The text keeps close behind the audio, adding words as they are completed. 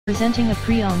Presenting a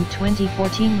pre-owned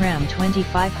 2014 Ram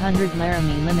 2500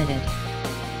 Laramie Limited.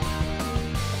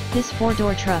 This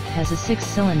four-door truck has a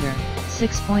 6-cylinder,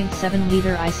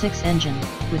 6.7-liter i6 engine,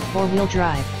 with 4-wheel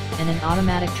drive, and an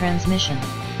automatic transmission.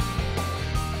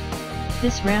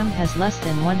 This Ram has less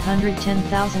than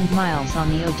 110,000 miles on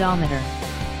the odometer.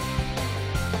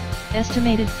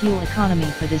 Estimated fuel economy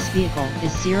for this vehicle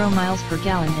is 0 miles per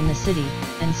gallon in the city,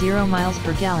 and 0 miles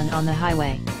per gallon on the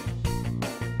highway.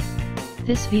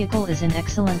 This vehicle is in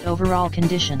excellent overall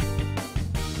condition.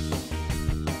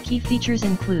 Key features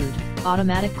include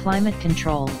automatic climate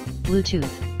control, Bluetooth,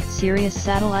 Sirius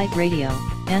satellite radio,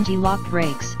 anti-lock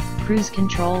brakes, cruise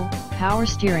control, power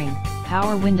steering,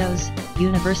 power windows,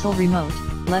 universal remote,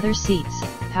 leather seats,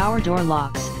 power door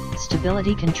locks,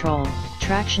 stability control,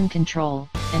 traction control,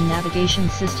 and navigation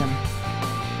system.